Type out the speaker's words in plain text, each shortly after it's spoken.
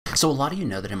So a lot of you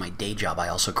know that in my day job, I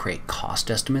also create cost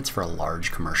estimates for a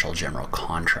large commercial general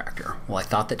contractor. Well, I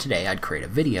thought that today I'd create a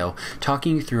video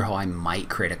talking you through how I might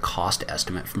create a cost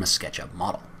estimate from a SketchUp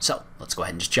model. So let's go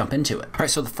ahead and just jump into it. All right,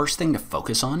 so the first thing to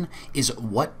focus on is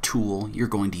what tool you're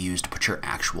going to use to put your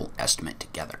actual estimate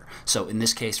together. So in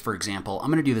this case, for example,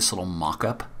 I'm going to do this little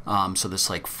mock-up. So this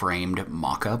like framed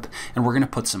mock-up, and we're going to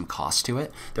put some cost to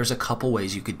it. There's a couple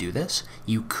ways you could do this.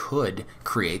 You could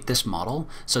create this model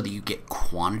so that you get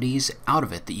quantities out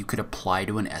of it that you could apply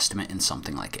to an estimate in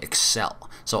something like Excel.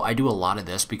 So I do a lot of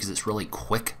this because it's really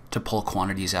quick to pull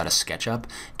quantities out of SketchUp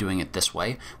doing it this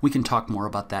way. We can talk more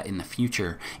about that in the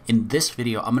future. In this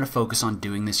video, I'm going to focus on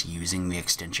doing this using the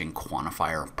extension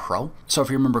Quantifier Pro. So if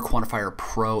you remember, Quantifier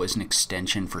Pro is an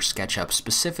extension for SketchUp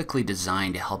specifically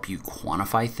designed to help you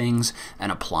quantify things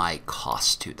and apply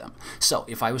costs to them. So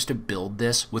if I was to build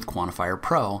this with Quantifier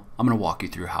Pro, I'm going to walk you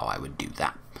through how I would do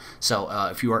that. So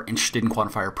if you are interested in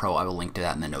Quantifier Pro, I will link to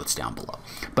that in the notes down below.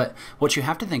 But what you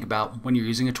have to think about when you're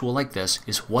using a tool like this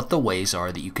is what the ways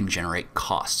are that you can generate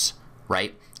costs,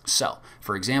 right? So,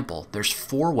 for example, there's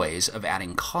 4 ways of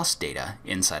adding cost data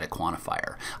inside a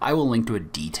quantifier. I will link to a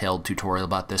detailed tutorial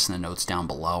about this in the notes down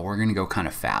below. We're going to go kind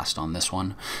of fast on this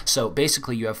one. So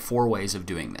basically, you have 4 ways of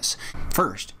doing this.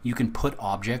 First, you can put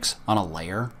objects on a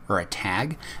layer or a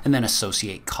tag and then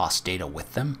associate cost data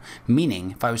with them.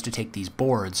 Meaning, if I was to take these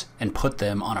boards and put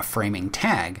them on a framing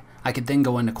tag, I could then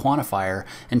go into Quantifier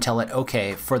and tell it,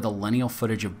 okay, for the lineal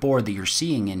footage of board that you're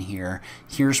seeing in here,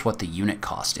 here's what the unit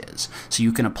cost is. So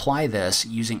you can apply this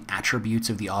using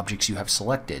attributes of the objects you have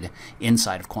selected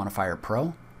inside of Quantifier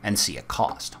Pro and see a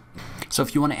cost. So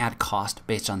if you want to add cost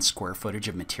based on square footage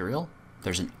of material,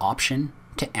 there's an option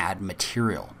to add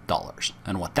material dollars.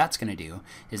 And what that's going to do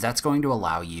is that's going to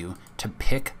allow you to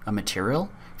pick a material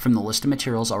from the list of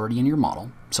materials already in your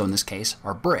model. So in this case,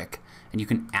 our brick, and you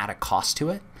can add a cost to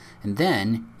it. And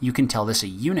then you can tell this a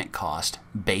unit cost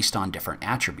based on different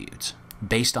attributes,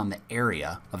 based on the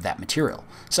area of that material.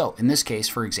 So in this case,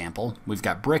 for example, we've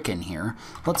got brick in here.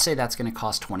 Let's say that's going to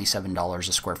cost $27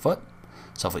 a square foot.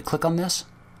 So if we click on this,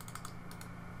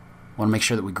 we want to make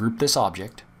sure that we group this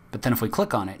object. But then if we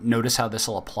click on it, notice how this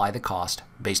will apply the cost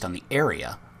based on the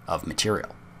area of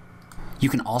material. You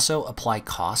can also apply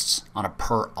costs on a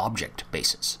per object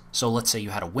basis. So let's say you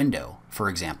had a window, for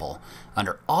example.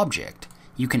 Under object,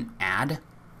 you can add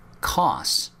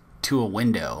costs to a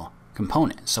window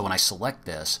component. So when I select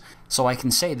this, so I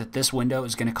can say that this window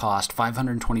is going to cost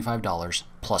 $525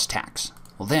 plus tax.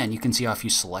 Well, then you can see how if you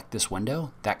select this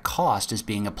window, that cost is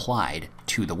being applied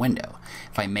to the window.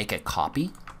 If I make a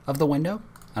copy of the window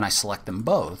and I select them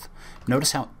both,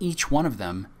 notice how each one of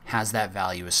them has that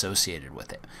value associated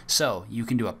with it. So you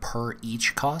can do a per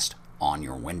each cost on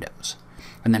your windows.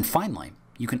 And then finally,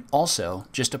 you can also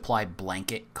just apply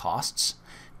blanket costs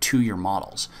to your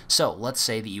models. So let's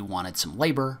say that you wanted some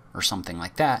labor or something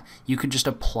like that. You could just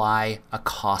apply a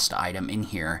cost item in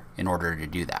here in order to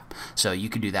do that. So you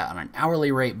could do that on an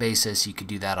hourly rate basis. You could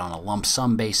do that on a lump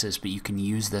sum basis, but you can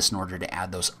use this in order to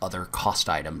add those other cost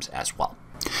items as well.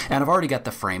 And I've already got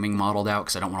the framing modeled out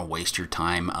because I don't want to waste your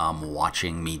time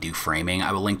watching me do framing.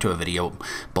 I will link to a video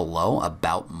below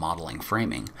about modeling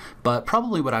framing. But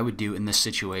probably what I would do in this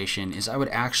situation is I would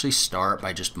actually start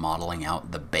by just modeling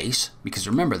out the base, because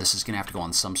remember, this is going to have to go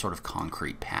on some sort of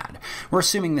concrete pad. We're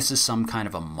assuming this is some kind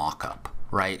of a mock-up,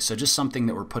 right? So just something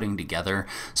that we're putting together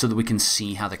so that we can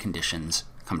see how the conditions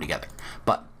come together.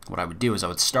 But what I would do is I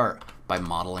would start by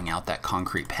modeling out that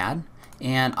concrete pad.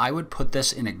 And I would put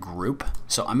this in a group.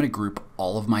 So I'm going to group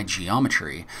all of my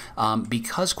geometry.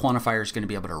 Because Quantifier is going to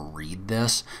be able to read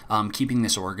this, keeping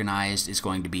this organized is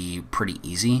going to be pretty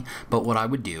easy. But what I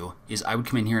would do is I would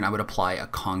come in here and I would apply a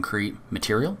concrete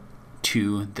material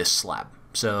to this slab.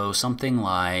 So something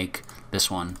like this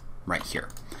one right here.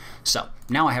 So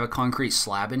now I have a concrete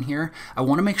slab in here. I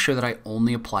want to make sure that I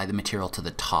only apply the material to the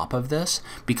top of this,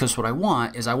 because what I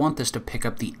want is I want this to pick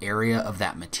up the area of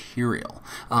that material.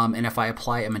 And if I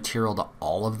apply a material to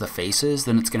all of the faces,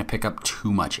 then it's going to pick up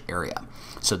too much area.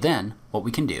 So then what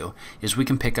we can do is we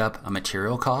can pick up a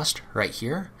material cost right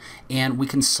here, and we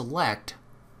can select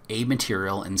a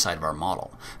material inside of our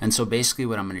model. And so basically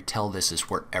what I'm going to tell this is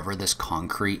wherever this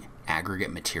concrete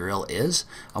aggregate material is,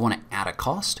 I want to add a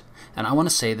cost. And I want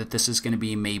to say that this is going to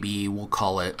be maybe, we'll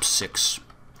call it $6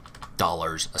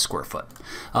 a square foot.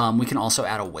 We can also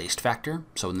add a waste factor.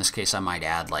 So in this case, I might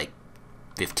add like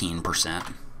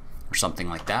 15% or something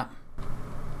like that.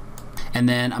 And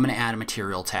then I'm going to add a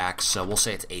material tax. So we'll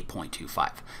say it's 8.25.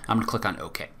 I'm going to click on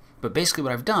OK. But basically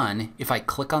what I've done, if I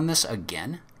click on this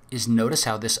again, is notice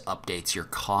how this updates your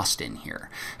cost in here.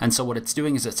 And so what it's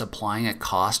doing is it's applying a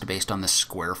cost based on the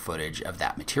square footage of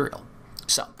that material.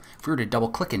 So if we were to double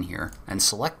click in here and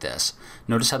select this,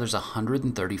 notice how there's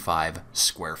 135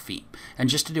 square feet. And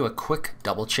just to do a quick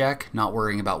double check, not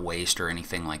worrying about waste or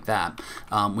anything like that,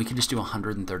 we could just do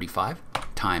 135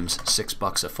 times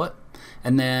 $6 a foot.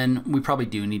 And then we probably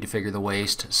do need to figure the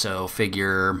waste, so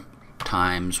figure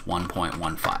times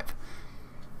 1.15.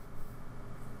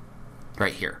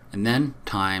 Right here, and then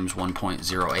times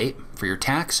 1.08 for your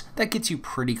tax. That gets you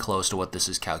pretty close to what this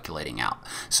is calculating out.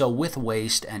 So with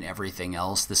waste and everything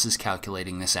else, this is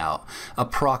calculating this out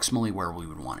approximately where we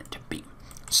would want it to be.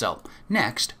 So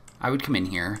next, I would come in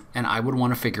here and I would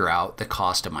want to figure out the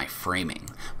cost of my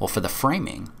framing. Well, for the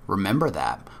framing, remember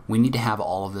that we need to have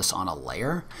all of this on a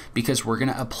layer because we're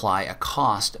going to apply a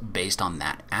cost based on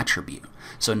that attribute.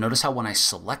 So notice how when I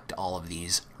select all of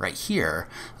these right here,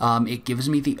 it gives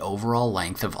me the overall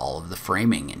length of all of the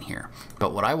framing in here.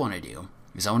 But what I want to do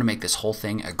is I want to make this whole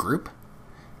thing a group,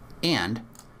 and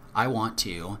I want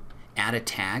to add a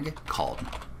tag called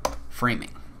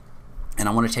framing. And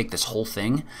I want to take this whole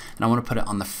thing and I want to put it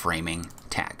on the framing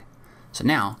tag. So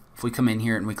now if we come in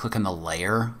here and we click on the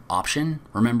layer option,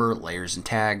 remember layers and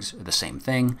tags are the same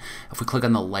thing. If we click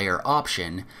on the layer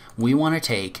option, we want to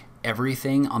take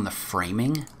everything on the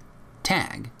framing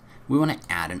tag. We want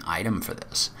to add an item for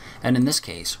this. And in this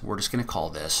case, we're just going to call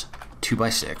this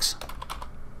 2x6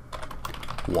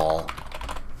 wall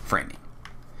framing.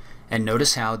 And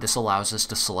notice how this allows us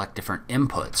to select different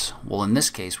inputs. Well, in this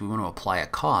case, we want to apply a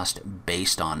cost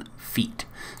based on feet.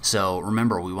 So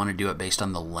remember, we want to do it based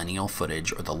on the lineal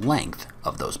footage or the length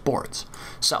of those boards.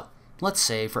 So let's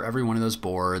say for every one of those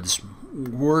boards,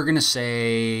 we're going to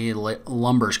say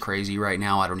lumber's crazy right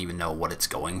now. I don't even know what it's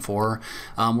going for.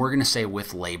 We're going to say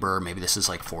with labor, maybe this is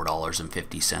like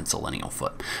 $4.50 a lineal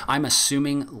foot. I'm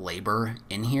assuming labor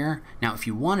in here. Now, if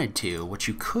you wanted to, what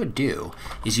you could do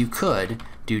is you could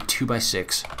do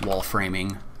 2x6 wall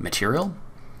framing material,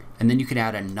 and then you could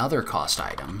add another cost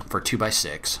item for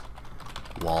 2x6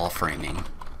 wall framing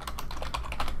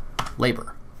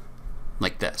labor,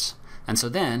 like this. And so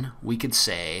then we could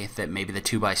say that maybe the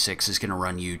 2x6 is going to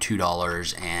run you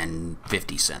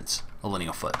 $2.50 a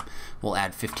lineal foot. We'll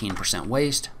add 15%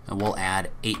 waste, and we'll add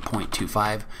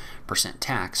 8.25%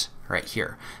 tax right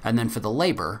here. And then for the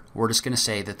labor, we're just going to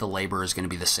say that the labor is going to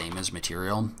be the same as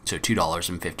material, so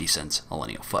 $2.50 a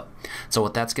lineal foot. So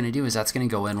what that's going to do is that's going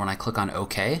to go in when I click on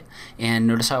OK, and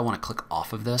notice how I want to click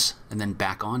off of this and then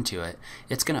back onto it.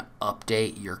 It's going to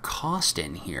update your cost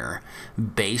in here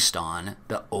based on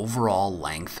the overall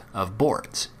length of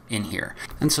boards in here.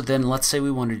 And so then let's say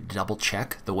we wanted to double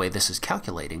check the way this is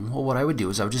calculating. Well, what I would do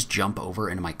is I would just jump over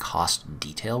into my cost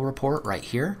detail report right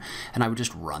here, and I would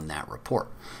just run that report.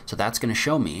 So that's going to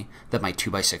show me that my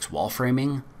 2x6 wall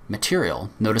framing material,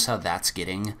 notice how that's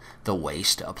getting the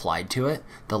waste applied to it.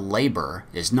 The labor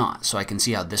is not. So I can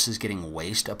see how this is getting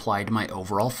waste applied to my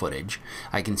overall footage.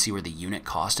 I can see where the unit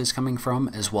cost is coming from,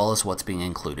 as well as what's being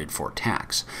included for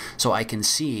tax. So I can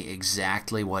see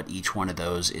exactly what each one of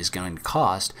those is going to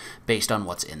cost based on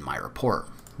what's in my report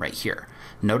right here.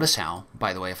 Notice how,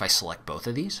 by the way, if I select both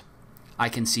of these, I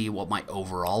can see what my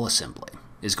overall assembly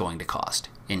is going to cost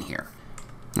in here.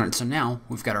 All right, so now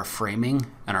we've got our framing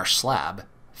and our slab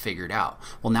figured out.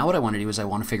 Well, now what I want to do is I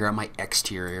want to figure out my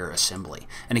exterior assembly.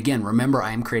 And again, remember,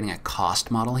 I am creating a cost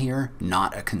model here,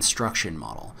 not a construction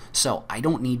model. So I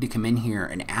don't need to come in here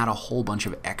and add a whole bunch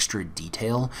of extra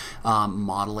detail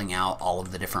modeling out all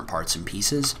of the different parts and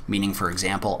pieces. Meaning, for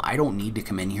example, I don't need to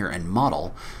come in here and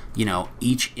model, you know,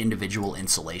 each individual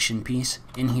insulation piece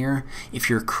in here. If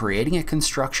you're creating a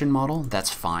construction model, that's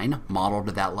fine, model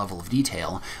to that level of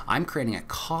detail. I'm creating a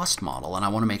cost model, and I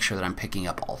want to make sure that I'm picking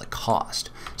up all the cost.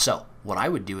 So what I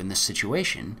would do in this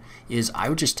situation is I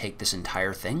would just take this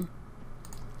entire thing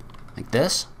like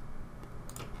this,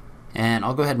 and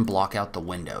I'll go ahead and block out the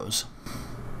windows.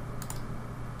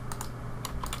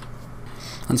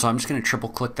 And so I'm just going to triple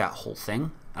click that whole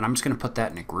thing, and I'm just going to put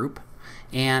that in a group.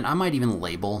 And I might even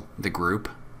label the group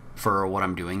for what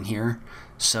I'm doing here.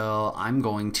 So I'm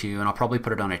going to, and I'll probably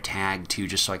put it on a tag too,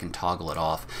 just so I can toggle it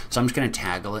off. So I'm just going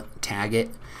to tag it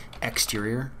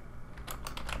exterior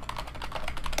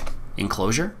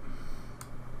enclosure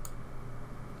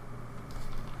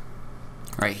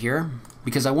right here,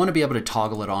 because I want to be able to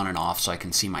toggle it on and off so I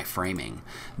can see my framing.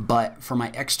 But for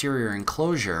my exterior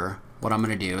enclosure, what I'm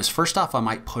going to do is, first off, I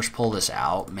might push-pull this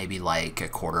out, maybe like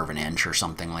 1/4 of an inch or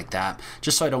something like that,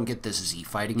 just so I don't get this Z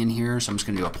fighting in here. So I'm just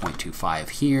going to do a 0.25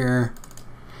 here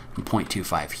and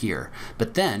 0.25 here.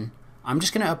 But then I'm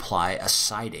just going to apply a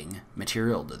siding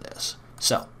material to this.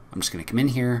 So I'm just going to come in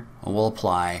here and we'll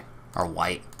apply our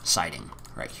white siding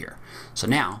right here. So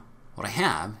now what I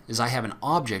have is I have an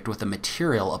object with a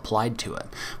material applied to it.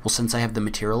 Well, since I have the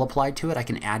material applied to it, I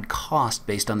can add cost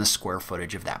based on the square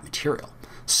footage of that material.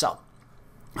 So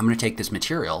I'm going to take this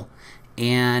material,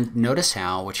 and notice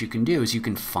how what you can do is you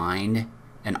can find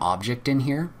an object in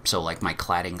here, so like my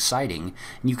cladding siding,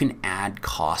 and you can add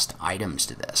cost items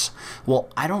to this. Well,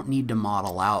 I don't need to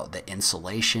model out the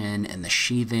insulation and the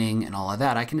sheathing and all of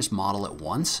that. I can just model it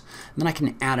once, and then I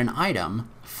can add an item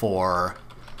for,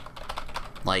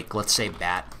 like, let's say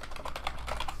bat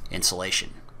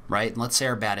insulation, right? And let's say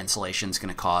our bat insulation is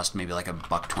going to cost maybe like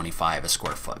 $1.25 a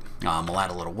square foot. We'll add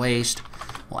a little waste,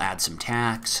 we'll add some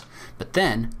tax, but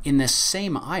then in this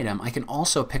same item, I can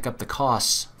also pick up the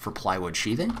costs for plywood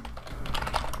sheathing.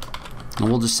 And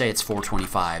we'll just say it's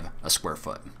 $4.25 a square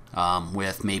foot,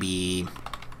 with maybe,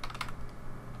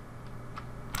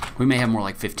 we may have more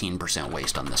like 15%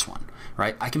 waste on this one,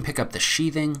 right? I can pick up the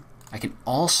sheathing. I can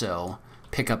also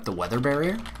pick up the weather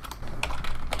barrier,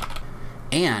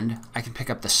 and I can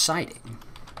pick up the siding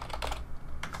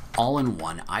all in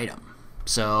one item.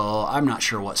 So I'm not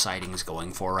sure what siding is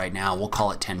going for right now. We'll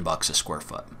call it $10 a square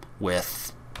foot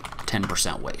with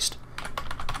 10% waste.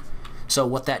 So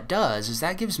what that does is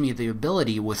that gives me the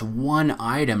ability with one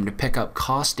item to pick up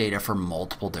cost data for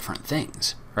multiple different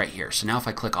things right here. So now if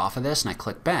I click off of this and I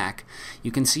click back,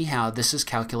 you can see how this is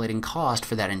calculating cost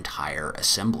for that entire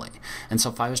assembly. And so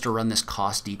if I was to run this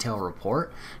cost detail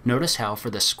report, notice how for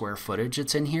the square footage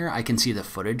that's in here, I can see the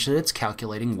footage that it's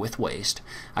calculating with waste.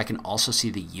 I can also see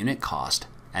the unit cost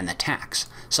and the tax.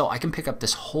 So I can pick up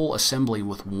this whole assembly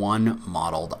with one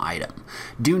modeled item.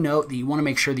 Do note that you want to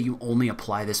make sure that you only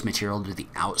apply this material to the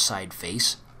outside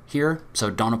face here. So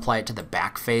don't apply it to the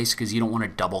back face because you don't want to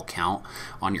double count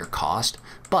on your cost.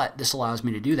 But this allows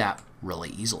me to do that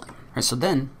really easily. All right, so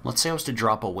then let's say I was to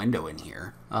drop a window in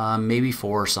here, maybe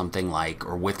for something like,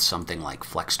 or with something like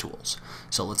flex tools.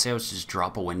 So let's say I was to just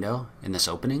drop a window in this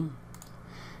opening,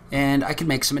 and I could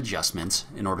make some adjustments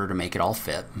in order to make it all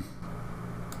fit.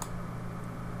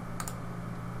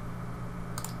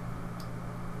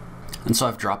 And so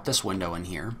I've dropped this window in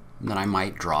here, and then I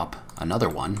might drop another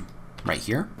one right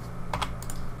here,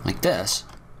 like this.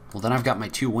 Well, then I've got my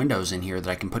two windows in here that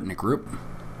I can put in a group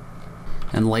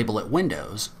and label it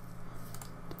windows.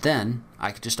 Then I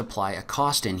could just apply a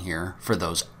cost in here for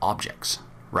those objects,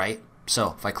 right?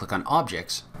 So if I click on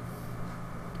objects,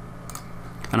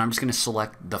 and I'm just going to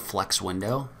select the flex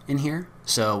window in here.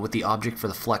 So with the object for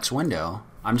the flex window,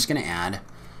 I'm just going to add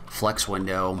flex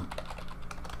window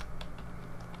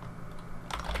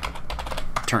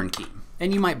turnkey.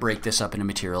 And you might break this up into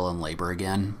material and labor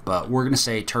again, but we're going to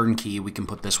say turnkey. We can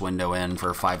put this window in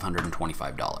for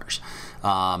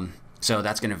 $525. So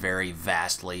that's going to vary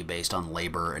vastly based on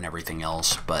labor and everything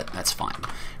else, but that's fine.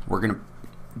 We're going to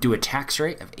do a tax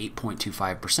rate of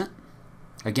 8.25%.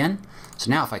 Again, so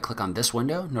now if I click on this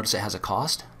window, notice it has a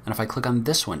cost, and if I click on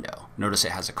this window, notice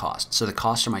it has a cost. So the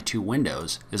cost of my two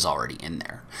windows is already in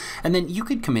there. And then you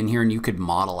could come in here and you could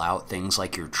model out things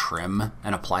like your trim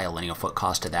and apply a lineal foot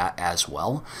cost to that as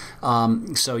well.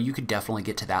 So you could definitely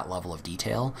get to that level of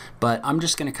detail, but I'm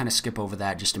just going to kind of skip over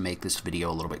that just to make this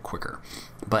video a little bit quicker.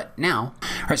 But now,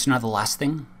 all right, so now the last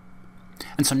thing.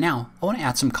 And so now I want to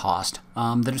add some cost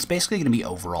that is basically going to be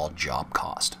overall job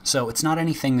cost. So it's not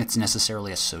anything that's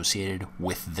necessarily associated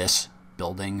with this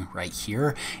building right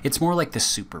here. It's more like the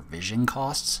supervision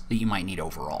costs that you might need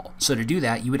overall. So to do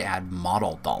that, you would add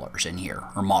model dollars in here,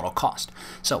 or model cost.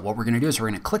 So what we're going to do is we're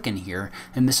going to click in here,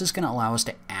 and this is going to allow us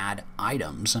to add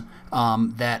items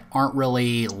that aren't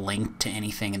really linked to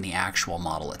anything in the actual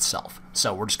model itself.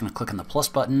 So we're just going to click on the plus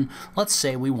button. Let's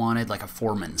say we wanted like a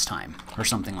foreman's time or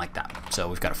something like that. So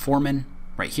we've got a foreman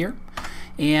right here.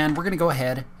 And we're going to go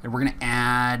ahead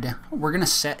and we're going to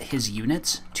set his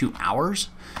units to hours.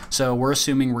 So we're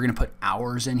assuming we're going to put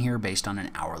hours in here based on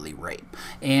an hourly rate.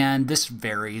 And this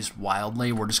varies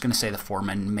wildly. We're just going to say the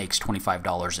foreman makes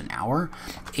 $25 an hour.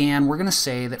 And we're going to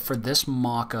say that for this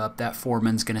mock-up, that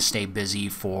foreman's going to stay busy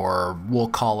for, we'll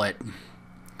call it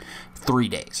 3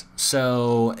 days.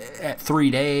 So at 3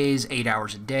 days, 8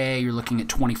 hours a day, you're looking at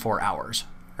 24 hours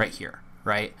right here,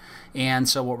 right? And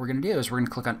so what we're going to do is we're going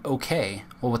to click on OK.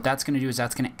 Well, what that's going to do is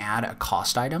that's going to add a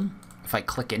cost item. If I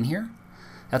click in here,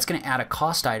 that's going to add a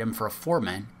cost item for a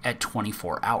foreman at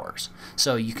 24 hours.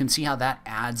 So you can see how that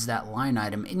adds that line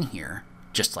item in here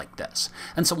just like this.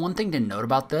 And so one thing to note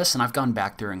about this, and I've gone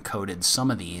back there and coded some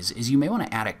of these, is you may want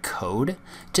to add a code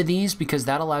to these because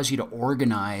that allows you to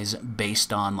organize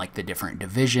based on like the different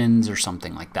divisions or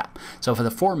something like that. So for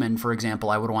the foreman, for example,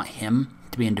 I would want him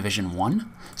to be in division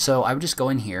 1. So I would just go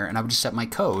in here and I would just set my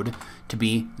code to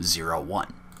be 0,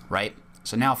 1, right?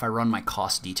 So now if I run my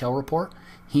cost detail report,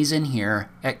 he's in here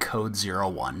at code 0,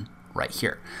 1 right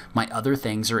here. My other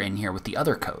things are in here with the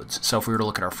other codes. So if we were to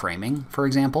look at our framing, for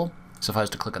example, so if I was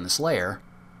to click on this layer,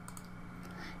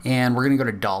 and we're going to go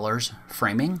to dollars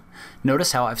framing,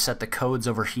 notice how I've set the codes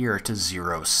over here to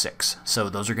 0, 6. So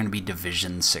those are going to be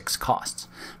division 6 costs.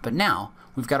 But now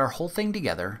we've got our whole thing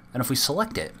together, and if we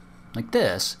select it like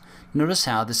this, notice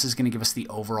how this is going to give us the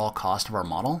overall cost of our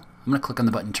model. I'm going to click on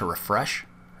the button to refresh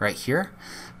right here.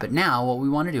 But now what we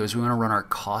want to do is we want to run our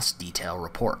cost detail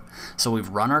report. So we've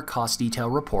run our cost detail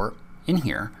report in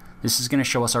here. This is going to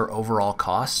show us our overall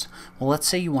cost. Well, let's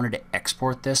say you wanted to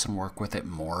export this and work with it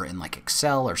more in like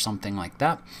Excel or something like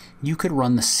that. You could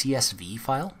run the CSV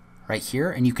file right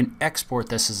here, and you can export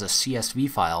this as a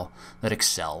CSV file that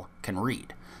Excel can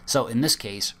read. So in this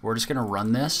case, we're just going to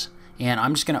run this, and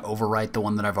I'm just going to overwrite the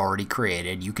one that I've already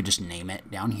created. You could just name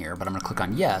it down here, but I'm going to click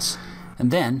on yes.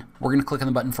 And then we're going to click on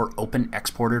the button for Open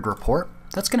Exported Report.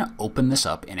 That's going to open this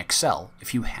up in Excel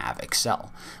if you have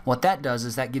Excel. What that does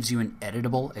is that gives you an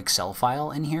editable Excel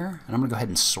file in here. And I'm going to go ahead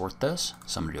and sort this.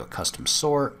 So I'm going to do a custom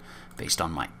sort based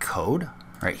on my code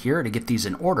right here to get these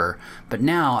in order. But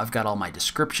now I've got all my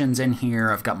descriptions in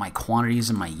here. I've got my quantities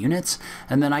and my units.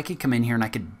 And then I could come in here and I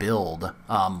could build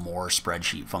more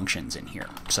spreadsheet functions in here.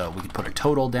 So we could put a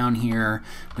total down here.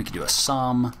 We could do a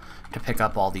sum to pick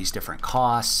up all these different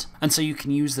costs. And so you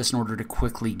can use this in order to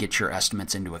quickly get your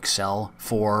estimates into Excel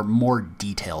for more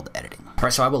detailed editing. All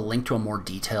right, so I will link to a more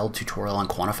detailed tutorial on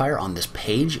Quantifier on this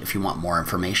page if you want more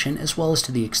information, as well as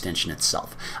to the extension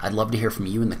itself. I'd love to hear from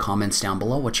you in the comments down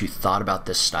below what you thought about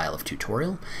this style of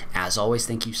tutorial. As always,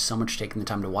 thank you so much for taking the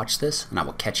time to watch this, and I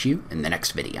will catch you in the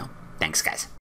next video. Thanks, guys.